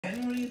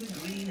Henry the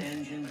Green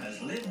Engine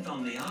has lived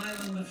on the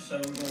island of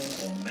Sodor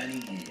for many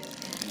years.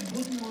 He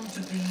wouldn't want to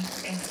be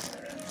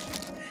anywhere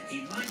else. He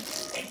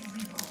liked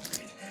every part of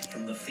it,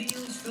 from the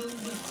fields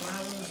filled with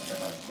flowers to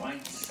the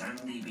white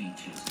sandy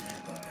beaches.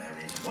 But there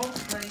is one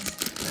place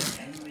that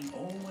Henry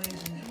always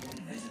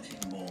enjoyed visiting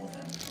more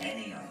than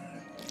any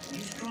other.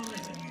 His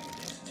driver knew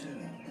this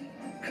too.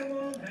 "Come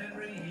on,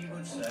 Henry," he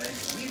would say.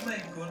 "We've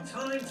made good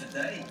time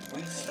today.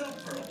 We'll stop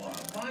for a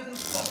while by the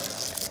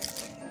forest."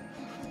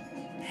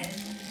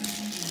 Henry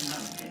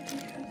loved it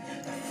here.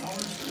 The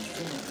forest was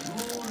full of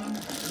broad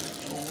oaks and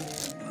tall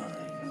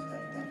pines.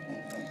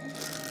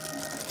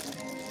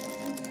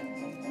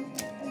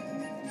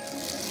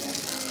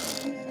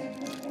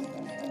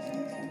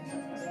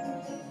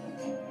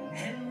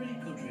 Henry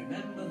could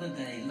remember the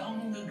day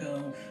long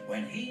ago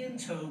when he and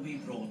Toby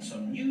brought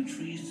some new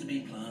trees to be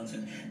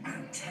planted,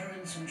 and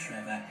Terence and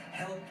Trevor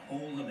helped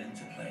haul them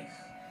into place.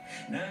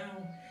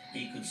 Now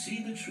he could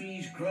see the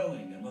trees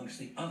growing amongst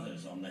the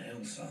others on the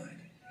hillside.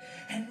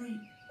 Henry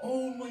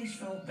always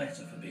felt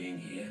better for being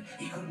here.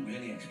 He couldn't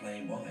really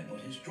explain why,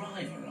 but his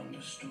driver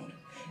understood.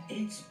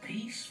 "It's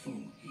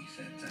peaceful," he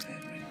said to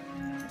Henry.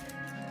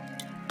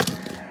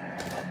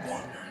 But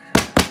one night,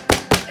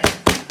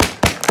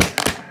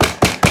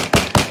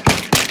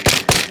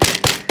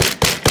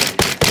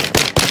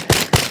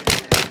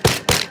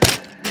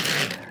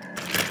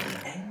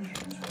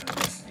 engines were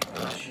listening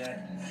in the shed.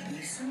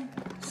 "Listen,"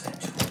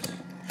 said Thomas.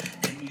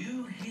 "Can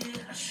you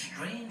hear a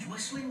strange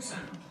whistling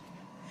sound?"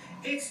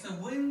 "It's the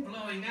wind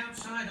blowing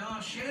outside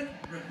our shed,"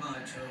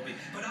 replied Toby,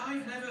 "but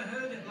I've never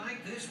heard it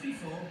like this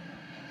before."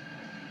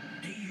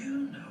 "Do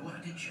you know,"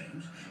 added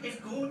James, "if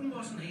Gordon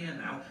wasn't here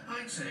now,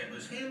 I'd say it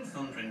was him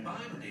thundering by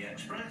with the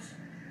express."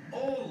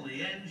 All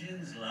the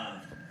engines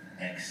laughed,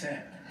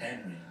 except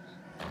Henry.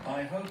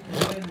 "I hope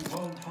the wind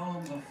won't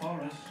harm the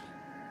forest."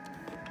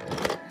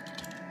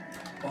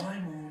 By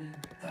morning,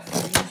 the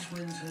fierce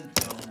winds had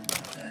gone,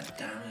 the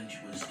damage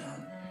was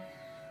done.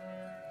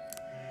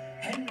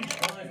 Henry's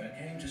driver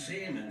came to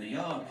see him in the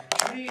yard.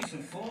 "Trees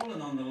have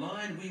fallen on the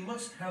line. We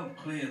must help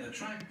clear the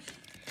tracks."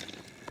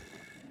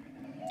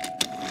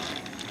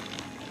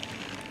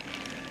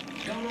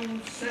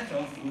 Donald set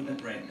off with the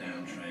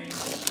breakdown train,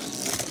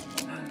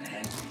 and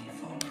Henry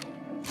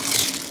followed.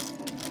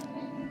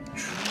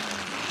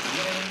 Trees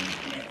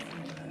waved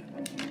everywhere.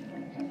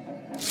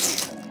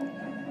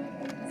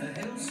 The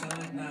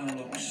hillside now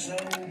looked so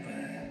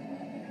bare.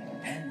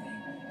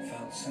 Henry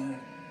felt sad.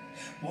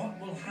 What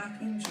will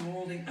happen to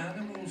all the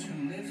animals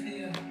who live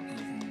here, he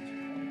thought.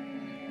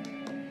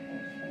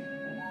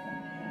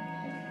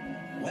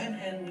 When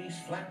Henry's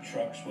flat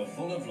trucks were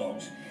full of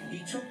logs, he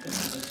took them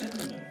to the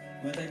timber mill,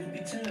 where they would be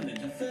turned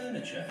into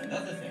furniture and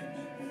other things.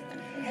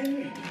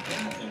 Henry was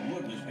glad the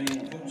wood was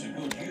being put to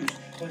good use,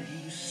 but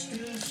he was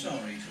still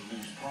sorry to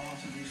lose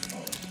part of his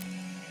forest.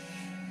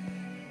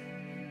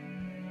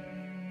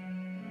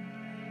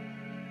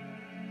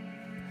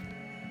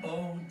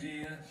 "Oh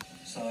dear,"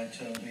 sighed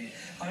Toby.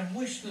 "I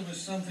wish there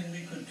was something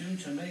we could do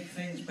to make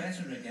things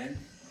better again."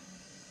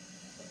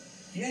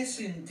 "Yes,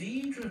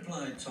 indeed,"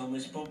 replied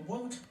Thomas, "but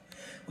what?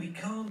 We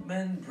can't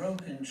mend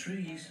broken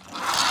trees."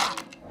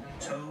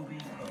 Toby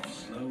puffed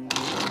slowly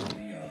into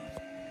the yard.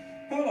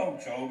 "Hello,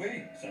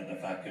 Toby," said the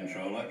Fat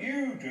Controller.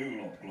 "You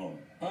do look glum."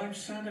 "I'm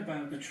sad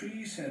about the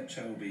trees," said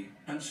Toby,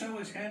 "and so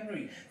is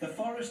Henry. The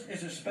forest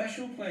is a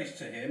special place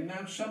to him.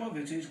 Now some of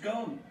it is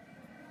gone."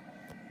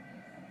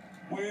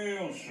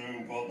 "We'll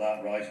soon put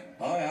that right.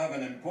 I have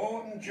an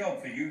important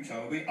job for you,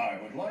 Toby. I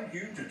would like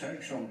you to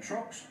take some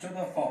trucks to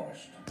the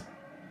forest."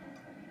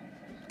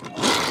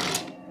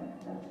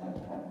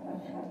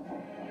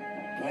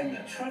 When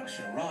the trucks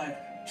arrived,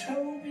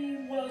 Toby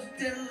was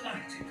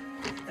delighted.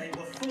 They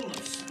were full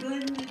of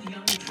splendid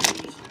young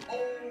trees,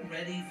 all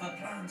ready for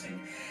planting.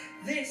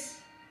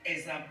 "This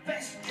is the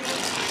best job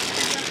I've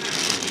ever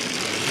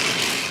had."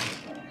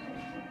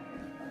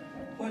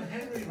 When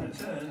Henry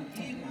returned,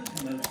 he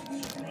was most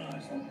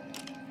surprised.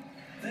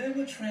 There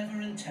were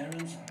Trevor and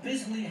Terence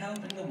busily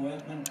helping the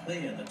workmen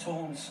clear the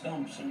torn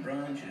stumps and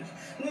branches.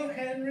 "Look,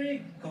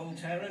 Henry," called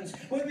Terence,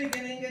 "we're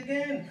beginning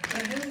again.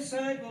 The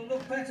hillside will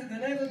look better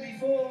than ever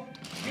before.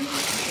 You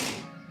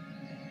see."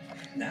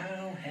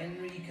 Now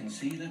Henry can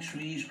see the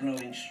trees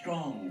growing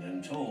strong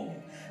and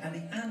tall, and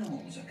the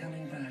animals are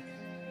coming back.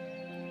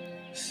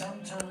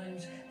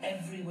 Sometimes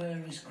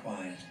everywhere is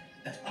quiet.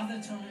 At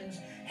other times,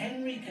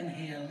 Henry can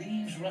hear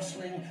leaves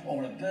rustling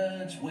or a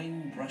bird's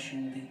wing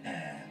brushing the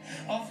air.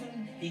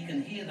 Often he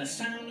can hear the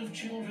sound of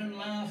children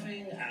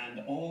laughing,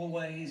 and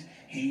always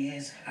he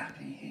is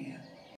happy here.